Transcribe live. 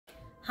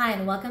Hi,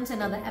 and welcome to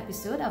another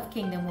episode of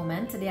Kingdom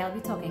Woman. Today I'll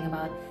be talking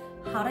about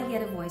how to hear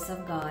the voice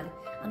of God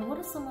and what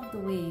are some of the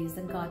ways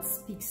that God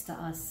speaks to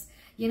us.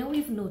 You know,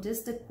 we've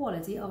noticed the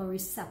quality of a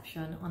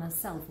reception on a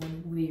cell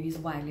phone varies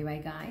widely,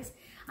 right guys?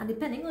 And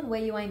depending on where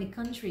you are in the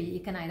country,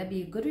 it can either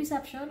be a good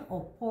reception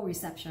or poor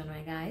reception,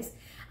 right guys?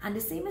 And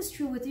the same is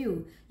true with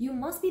you. You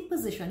must be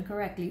positioned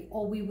correctly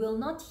or we will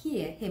not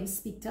hear him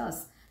speak to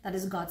us. That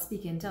is God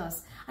speaking to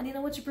us. And you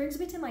know, which brings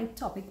me to my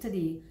topic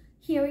today,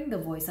 hearing the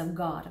voice of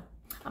God.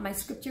 And my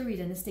scripture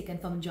reading is taken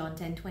from John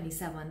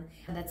 10:27,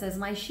 and that says,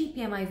 "My sheep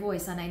hear my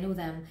voice, and I know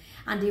them,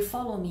 and they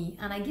follow me,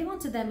 and I give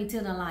unto them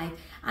eternal life,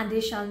 and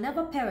they shall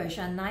never perish,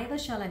 and neither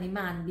shall any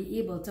man be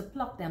able to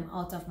pluck them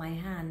out of my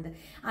hand.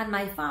 And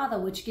my Father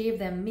which gave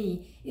them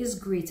me is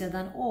greater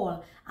than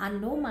all,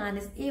 and no man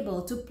is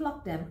able to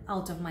pluck them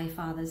out of my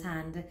Father's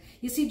hand."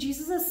 You see,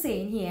 Jesus is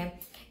saying here,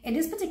 in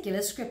this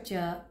particular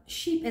scripture,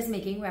 sheep is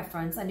making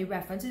reference, and the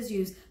reference is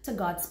used to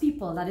God's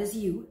people, that is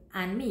you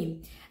and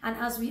me. And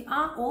as we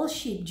are all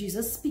sheep,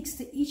 Jesus speaks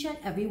to each and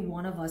every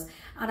one of us.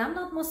 And I'm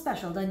not more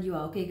special than you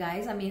are, okay,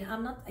 guys? I'm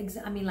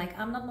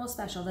not more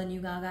special than you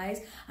are,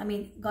 guys.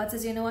 God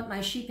says, you know what?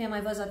 My sheep hear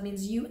my voice. That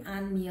means you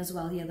and me as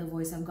well hear the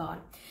voice of God.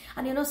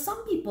 And you know,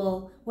 some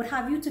people would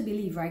have you to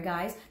believe, right,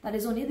 guys, that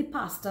it's only the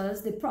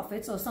pastors, the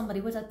prophets, or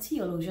somebody with a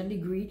theologian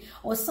degree,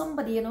 or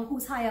somebody, you know,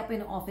 who's high up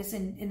in office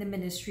in the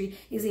ministry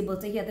is able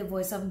to hear the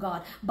voice of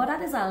God. But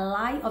that is a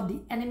lie of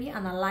the enemy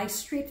and a lie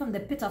straight from the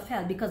pit of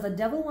hell, because the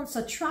devil wants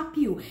to trap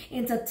you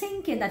into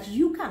thinking that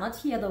you cannot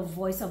hear the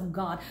voice of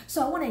God.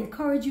 So I want to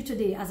encourage you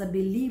today as a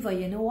believer,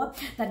 you know what,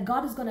 that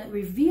God is going to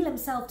reveal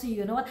himself to you,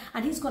 you know what,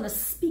 and he's going to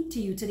speak to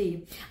you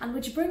today. And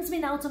which brings me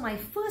now to my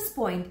first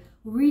point,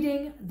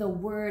 reading the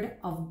word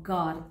of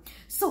God.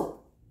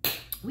 So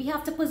we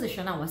have to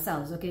position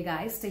ourselves, okay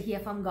guys, to hear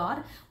from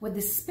God with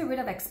the spirit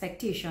of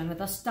expectation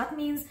with us. That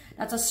means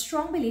that's a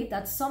strong belief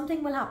that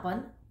something will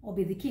happen or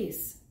be the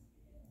case.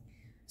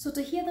 So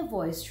to hear the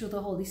voice through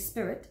the Holy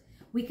Spirit,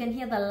 we can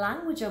hear the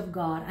language of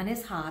God and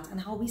his heart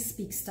and how he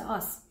speaks to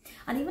us.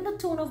 And even the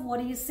tone of what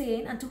he is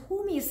saying and to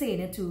whom he is saying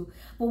it to.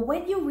 But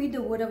when you read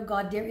the word of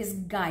God, there is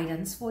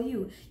guidance for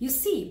you. You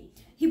see,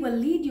 he will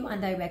lead you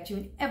and direct you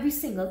in every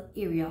single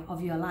area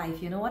of your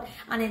life, you know what?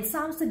 And in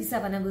Psalms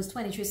 37 and verse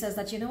 23 says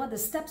that, you know what, the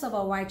steps of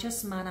a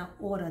righteous man are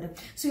ordered.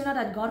 So you know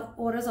that God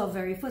orders our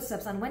very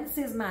footsteps. And when it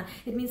says man,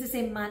 it means to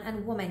say man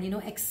and woman, you know,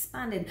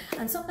 expanded.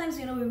 And sometimes,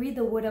 you know, we read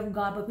the word of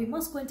God, but we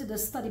must go into the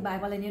study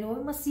Bible and, you know,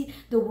 we must see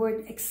the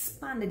word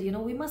expanded. You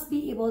know, we must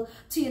be able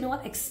to, you know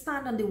what,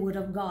 expand on the word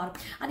of God.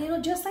 And, you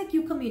know, just like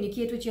you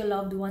communicate with your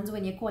loved ones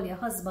when you call your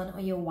husband or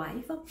your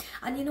wife,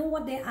 and you know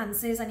what their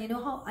answer is, and you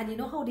know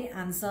how they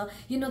answer.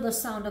 You know the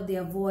sound of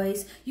their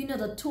voice, you know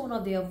the tone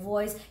of their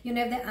voice, you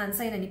know if they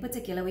answer in any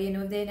particular way, you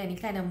know if they're in any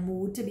kind of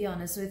mood, to be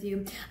honest with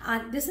you.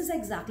 And this is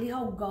exactly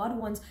how God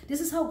wants, this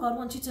is how God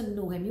wants you to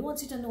know him. He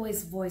wants you to know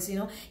his voice, you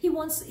know. He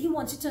wants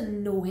you to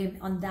know him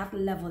on that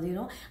level, you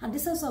know. And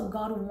this is how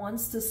God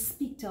wants to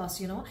speak to us,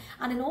 you know.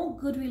 And in all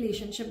good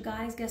relationship,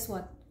 guys, guess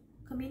what?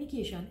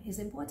 Communication is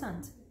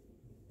important.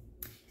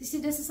 You see,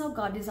 this is how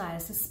God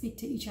desires to speak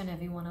to each and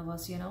every one of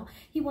us, you know.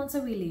 He wants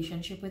a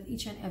relationship with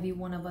each and every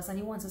one of us, and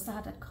he wants us to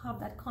have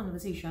that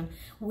conversation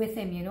with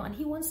him, you know, and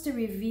he wants to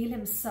reveal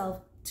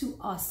himself to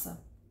us.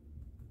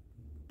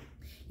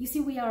 You see,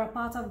 we are a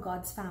part of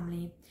God's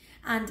family,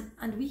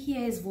 and we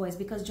hear his voice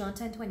because John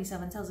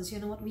 10:27 tells us, you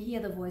know what, we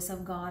hear the voice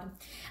of God.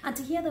 And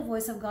to hear the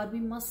voice of God, we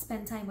must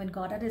spend time with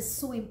God. That is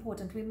so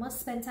important. We must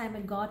spend time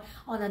with God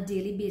on a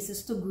daily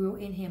basis to grow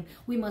in him.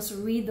 We must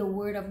read the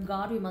word of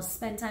God. We must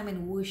spend time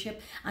in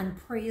worship and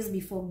praise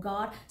before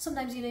God.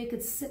 Sometimes, you know, you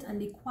could sit and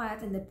be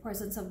quiet in the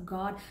presence of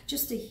God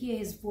just to hear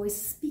his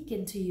voice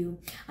speaking to you.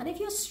 And if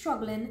you're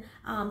struggling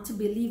to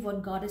believe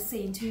what God is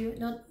saying to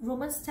you,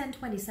 Romans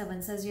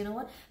 10:27 says, you know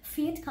what,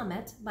 faith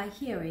cometh by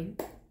hearing,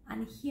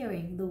 and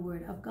hearing the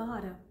word of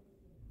God.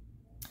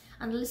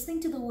 And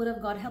listening to the word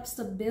of God helps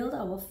to build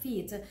our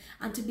faith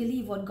and to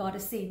believe what God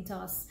is saying to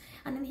us.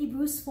 And in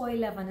Hebrews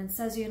 4:11 it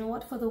says, you know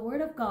what, for the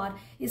word of God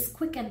is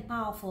quick and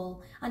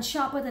powerful and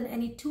sharper than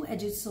any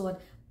two-edged sword,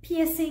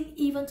 piercing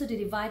even to the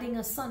dividing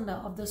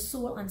asunder of the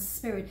soul and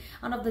spirit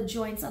and of the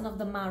joints and of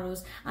the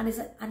marrows, and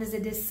is a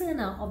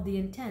discerner of the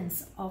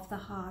intents of the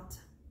heart.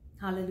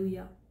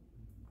 Hallelujah.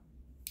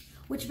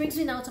 Which brings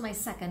me now to my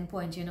second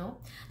point, you know,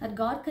 that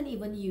God can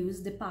even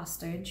use the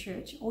pastor in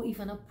church or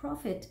even a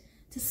prophet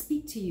to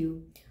speak to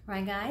you,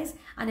 right guys?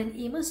 And in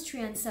Amos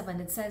 3:7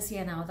 it says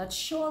here now that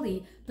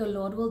surely the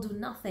Lord will do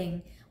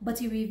nothing, but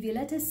he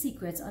revealeth his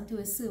secrets unto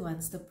his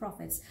servants, the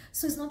prophets.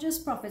 So it's not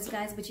just prophets,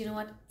 guys, but you know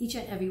what, each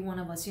and every one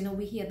of us, you know,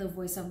 we hear the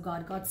voice of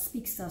God. God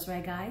speaks to us,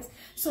 right guys?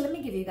 So let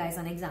me give you guys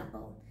an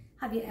example.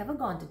 Have you ever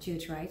gone to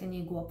church, right, and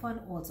you go up for an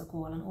altar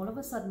call, and all of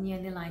a sudden you're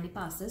in the line, the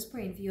pastor is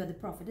praying for you or the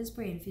prophet is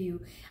praying for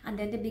you, and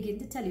then they begin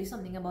to tell you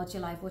something about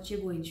your life, what you're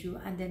going through,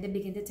 and then they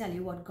begin to tell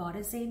you what God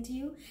is saying to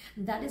you?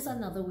 That is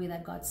another way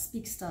that God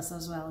speaks to us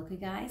as well, okay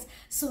guys?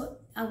 So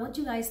I want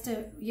you guys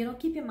to, you know,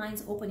 keep your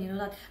minds open, you know,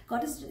 that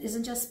God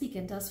isn't just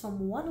speaking to us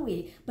from one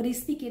way, but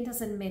he's speaking to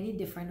us in many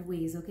different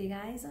ways, okay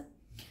guys?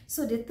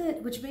 So the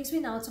third, which brings me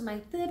now to my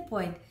third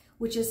point,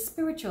 which is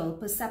spiritual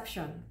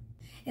perception.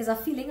 Is a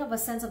feeling of a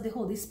sense of the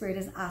Holy Spirit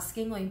is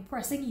asking or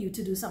impressing you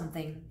to do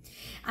something.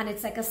 And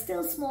it's like a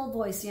still small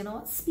voice, you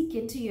know,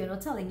 speaking to you, you know,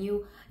 telling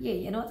you, yeah,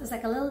 you know, it's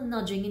like a little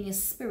nudging in your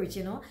spirit,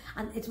 you know,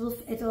 and it'll,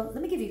 let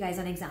me give you guys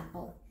an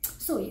example.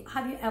 So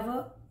have you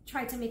ever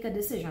tried to make a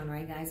decision,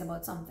 right, guys,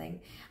 about something,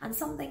 and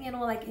something, you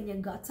know, like in your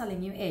gut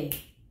telling you, hey,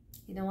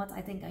 you know what,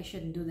 I think I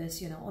shouldn't do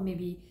this, you know, or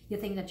maybe you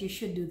think that you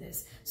should do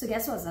this. So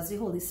guess what? That's the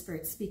Holy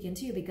Spirit speaking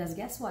to you, because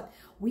guess what?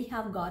 We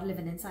have God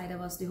living inside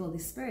of us, the Holy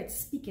Spirit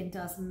speaking to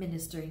us,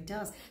 ministering to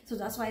us. So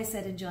that's why I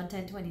said in John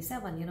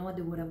 10:27, you know what,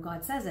 the word of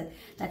God says it,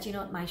 that, you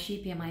know, my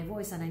sheep hear my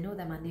voice and I know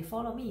them and they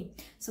follow me.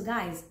 So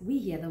guys, we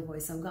hear the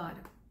voice of God.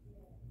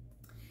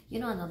 You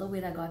know, another way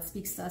that God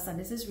speaks to us, and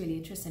this is really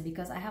interesting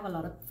because I have a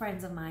lot of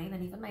friends of mine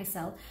and even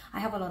myself,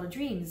 I have a lot of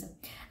dreams,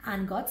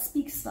 and God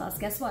speaks to us,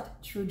 guess what?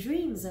 Through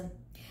dreams.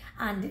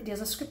 And there's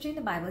a scripture in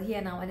the Bible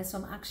here now, and it's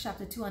from Acts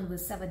chapter 2 and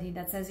verse 17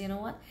 that says, you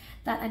know what?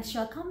 That and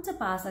shall come to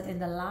pass that in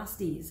the last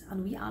days,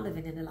 and we are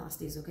living in the last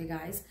days, okay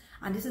guys?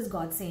 And this is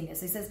God saying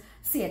this. He says,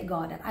 saith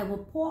God, that I will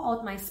pour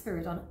out my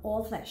spirit on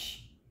all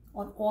flesh.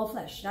 On all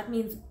flesh. That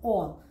means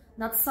all.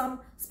 Not some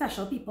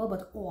special people,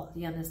 but all. Do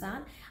you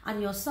understand?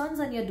 And your sons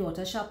and your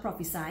daughters shall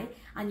prophesy,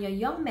 and your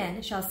young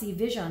men shall see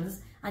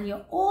visions, and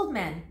your old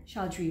men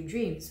shall dream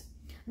dreams.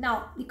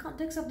 Now, the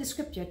context of the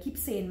scripture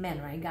keeps saying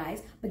men, right,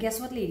 guys? But guess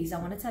what, ladies? I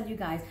want to tell you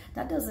guys,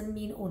 that doesn't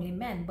mean only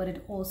men, but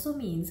it also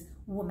means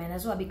women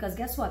as well. Because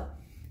guess what?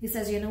 He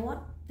says, you know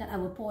what? That I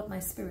will pour out my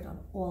spirit on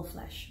all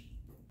flesh.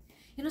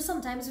 You know,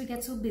 sometimes we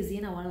get so busy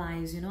in our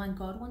lives, you know, and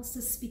God wants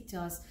to speak to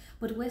us,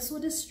 but we're so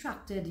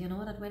distracted, you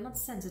know, that we're not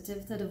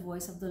sensitive to the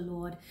voice of the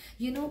Lord,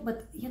 you know.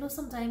 But, you know,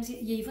 sometimes you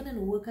even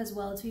in work as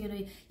well, too, you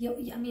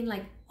know, I mean,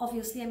 like,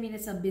 obviously, I mean,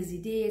 it's a busy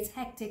day, it's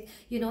hectic,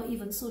 you know,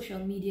 even social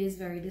media is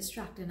very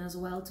distracting as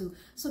well, too.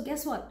 So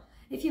guess what?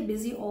 If you're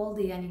busy all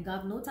day and you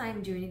got no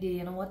time during the day,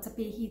 you know what, to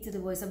pay heed to the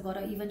voice of God,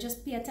 or even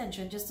just pay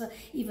attention, just to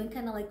even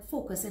kind of like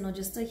focus, you know,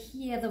 just to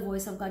hear the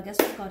voice of God, guess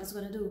what God is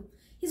going to do?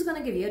 He's going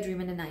to give you a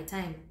dream in the night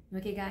time.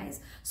 Okay,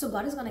 guys? So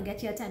God is going to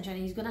get your attention,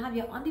 and he's going to have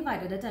your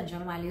undivided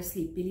attention while you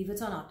asleep, believe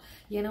it or not.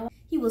 You know,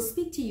 he will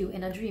speak to you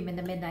in a dream in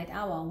the midnight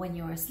hour when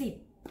you're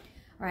asleep.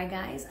 Right,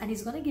 guys? And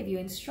he's going to give you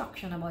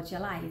instruction about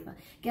your life.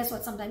 Guess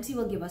what? Sometimes he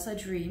will give us a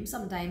dream.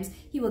 Sometimes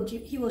he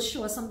will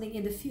show us something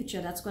in the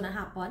future that's going to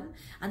happen.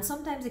 And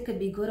sometimes it could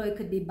be good or it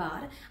could be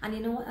bad. And you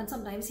know what? And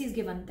sometimes he's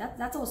given,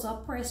 that's also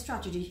a prayer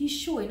strategy. He's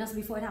showing us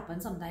before it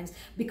happens sometimes.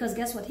 Because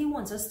guess what? He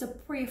wants us to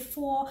pray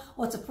for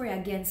or to pray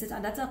against it.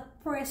 And that's a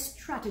prayer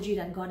strategy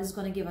that God is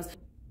going to give us.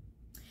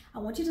 I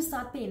want you to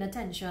start paying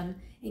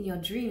attention in your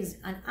dreams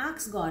and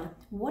ask God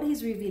what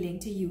he's revealing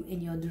to you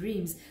in your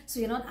dreams. So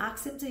you're not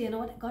asking him to, you know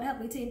what, God help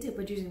me to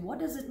interpret dreams. What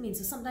does it mean?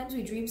 So sometimes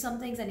we dream some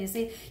things and you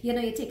say, you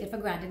know, you take it for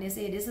granted and you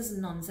say, this is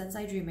nonsense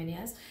I dreaming,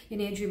 yes? You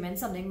know, you're dreaming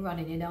something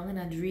running you down in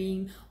a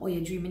dream, or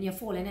you're dreaming you're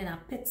falling in a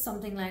pit,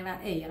 something like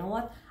that. Hey, you know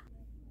what?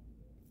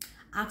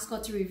 Ask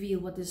God to reveal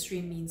what this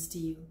dream means to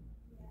you.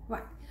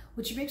 Right.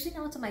 Which brings me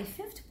now to my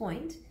fifth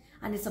point.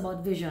 And it's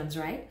about visions,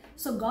 right?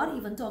 So God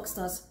even talks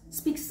to us,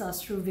 speaks to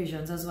us through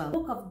visions as well. The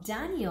book of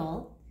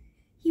Daniel,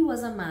 he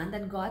was a man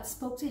that God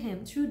spoke to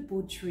him through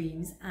both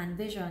dreams and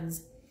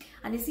visions.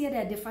 And you see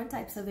there are different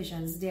types of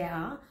visions. There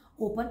are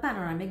open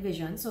panoramic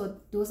visions. So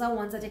those are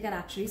ones that you can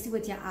actually see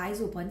with your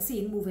eyes open,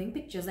 seeing moving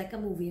pictures like a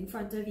movie in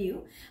front of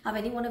you. Have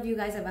any one of you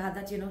guys ever had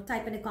that? You know,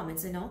 type in the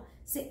comments, you know,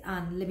 say,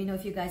 and let me know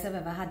if you guys have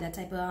ever had that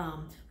type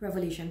of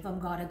revelation from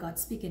God, or God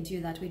speaking to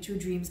you that way through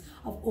dreams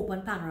of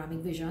open panoramic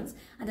visions.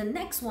 And the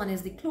next one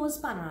is the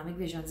closed panoramic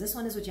visions. This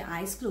one is with your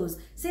eyes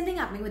closed. Same thing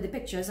happening with the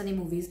pictures and the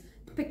movies.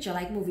 Picture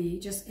like movie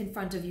just in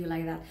front of you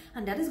like that.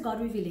 And that is God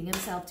revealing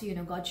himself to you, you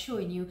know, God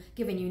showing you,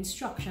 giving you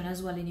instruction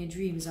as well in your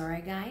dreams. All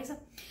right, guys?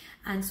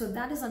 And so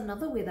that is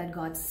another way that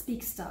God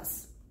speaks to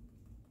us.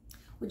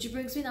 Which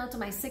brings me now to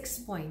my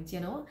sixth point,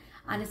 you know,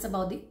 and it's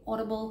about the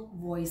audible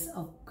voice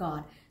of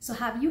God. So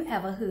have you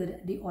ever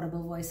heard the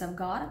audible voice of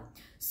God?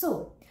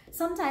 So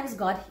sometimes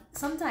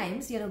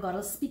you know, God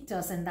will speak to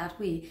us in that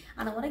way.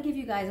 And I want to give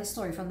you guys a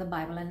story from the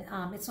Bible, and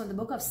it's from the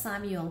book of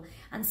Samuel.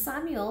 And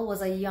Samuel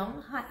was a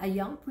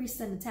young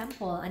priest in the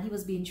temple, and he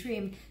was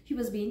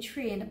being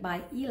trained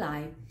by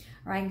Eli,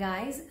 right,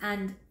 guys?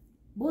 And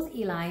both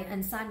Eli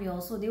and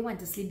Samuel, so they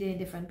went to sleep. They're in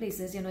different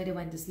places, you know, they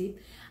went to sleep.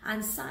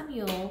 And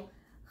Samuel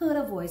heard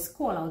a voice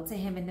call out to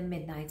him in the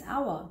midnight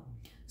hour.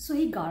 So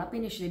he got up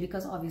initially,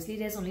 because obviously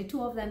there's only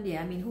two of them there.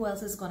 I mean, who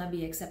else is going to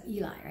be except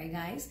Eli, right,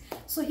 guys?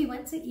 So he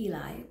went to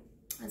Eli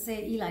and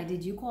said, Eli,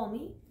 did you call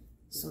me?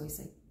 So he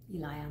said,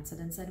 Eli answered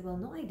and said, well,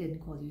 no, I didn't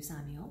call you,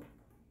 Samuel.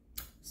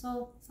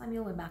 So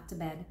Samuel went back to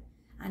bed.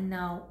 And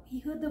now he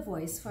heard the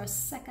voice for a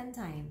second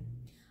time.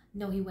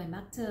 Now he went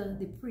back to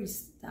the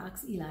priest to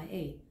ask Eli,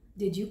 hey,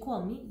 did you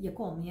call me? You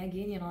called me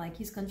again, you know, like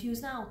he's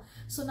confused now.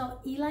 So now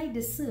Eli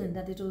discerned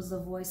that it was the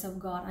voice of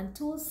God and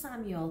told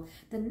Samuel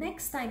the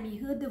next time he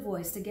heard the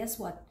voice to guess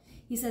what?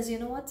 He says, you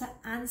know what? To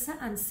answer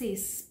and say,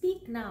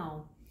 speak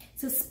now.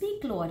 So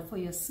speak, Lord, for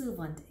your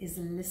servant is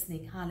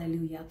listening.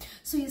 Hallelujah.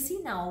 So you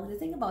see now, the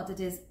thing about it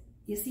is,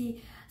 You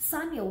see,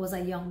 Samuel was a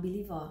young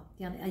believer,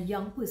 a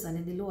young person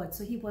in the Lord,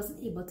 so he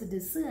wasn't able to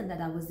discern that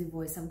that was the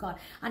voice of God.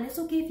 And it's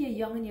okay if you're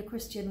young in your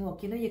Christian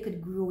walk, you could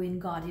grow in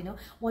God,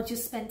 Once you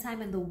spend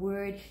time in the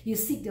Word, you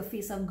seek the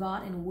face of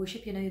God and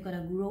worship, you're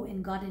going to grow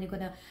in God, and you're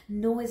going to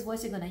know His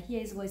voice, you're going to hear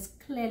His voice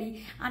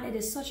clearly, and it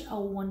is such a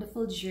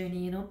wonderful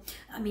journey,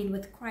 I mean,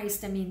 with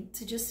Christ, I mean,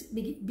 to just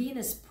be in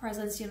His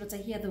presence, to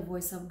hear the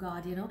voice of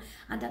God,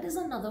 and that is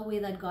another way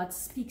that God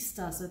speaks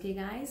to us, okay,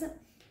 guys?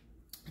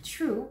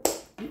 Through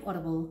the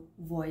audible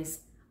voice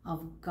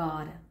of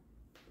God.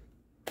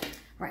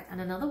 Right,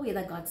 and another way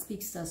that God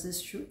speaks to us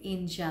is through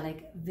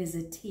angelic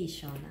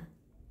visitation.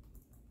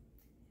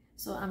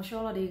 So I'm sure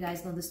a lot of you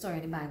guys know the story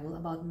in the Bible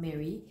about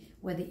Mary,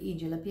 where the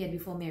angel appeared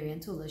before Mary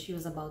and told her she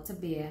was about to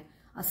bear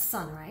a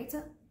son, right?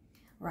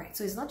 Right,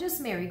 so it's not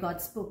just Mary God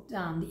spoke,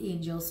 the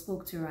angel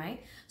spoke to,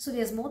 right? So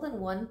there's more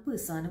than one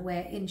person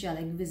where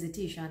angelic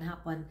visitation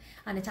happened.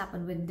 And it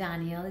happened with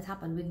Daniel, it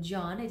happened with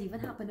John, it even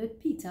happened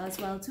with Peter as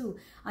well too.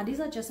 And these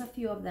are just a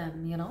few of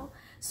them,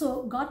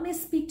 So God may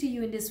speak to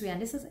you in this way.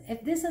 And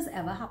if this has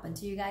ever happened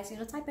to you guys,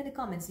 type in the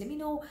comments. Let me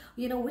know,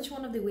 which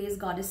one of the ways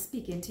God is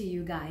speaking to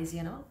you guys,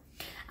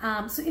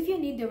 So if you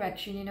need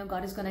direction,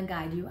 God is going to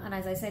guide you. And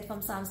as I said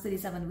from Psalms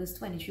 37 verse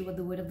 23, what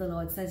the word of the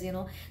Lord says,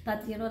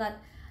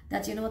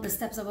 that the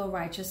steps of a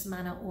righteous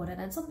man are ordered.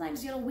 And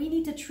sometimes, we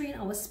need to train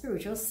our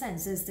spiritual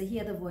senses to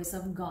hear the voice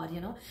of God,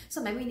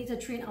 Sometimes we need to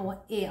train our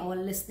ear, our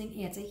listening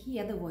ear, to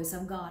hear the voice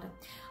of God.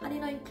 And,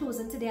 in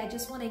closing today, I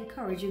just want to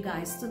encourage you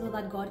guys to know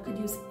that God could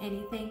use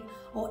anything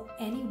or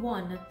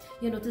anyone,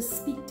 to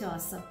speak to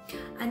us.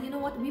 And you know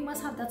what? We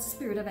must have that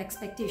spirit of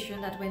expectation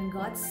that when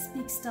God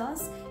speaks to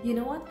us,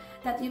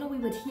 that, we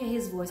would hear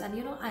His voice. And,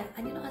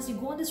 as you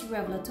go on this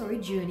revelatory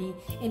journey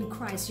in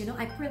Christ,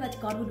 I pray that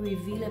God would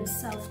reveal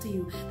Himself to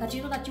you. That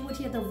that you would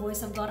hear the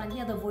voice of God and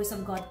hear the voice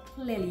of God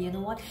clearly,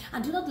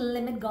 and do not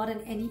limit God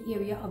in any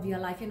area of your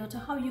life, to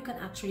how you can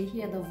actually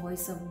hear the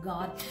voice of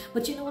God.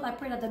 But I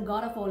pray that the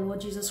God of our Lord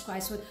Jesus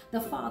Christ,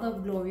 the Father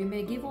of glory,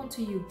 may give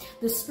unto you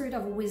the spirit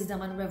of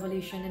wisdom and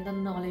revelation in the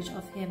knowledge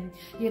of Him,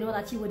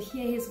 that you would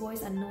hear His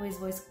voice and know His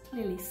voice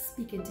clearly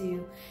speaking to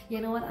you,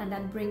 and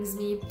that brings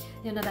me,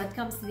 that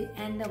comes to the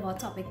end of our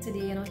topic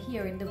today,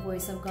 hearing the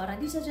voice of God.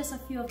 And these are just a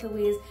few of the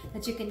ways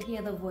that you can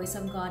hear the voice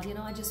of God.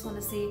 I just want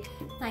to say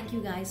thank you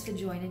guys for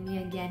joining me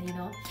again,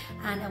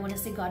 and I want to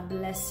say God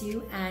bless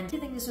you. And if you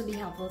think this would be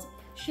helpful,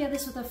 share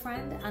this with a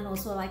friend, and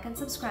also like and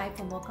subscribe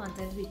for more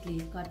content weekly.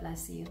 God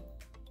bless you.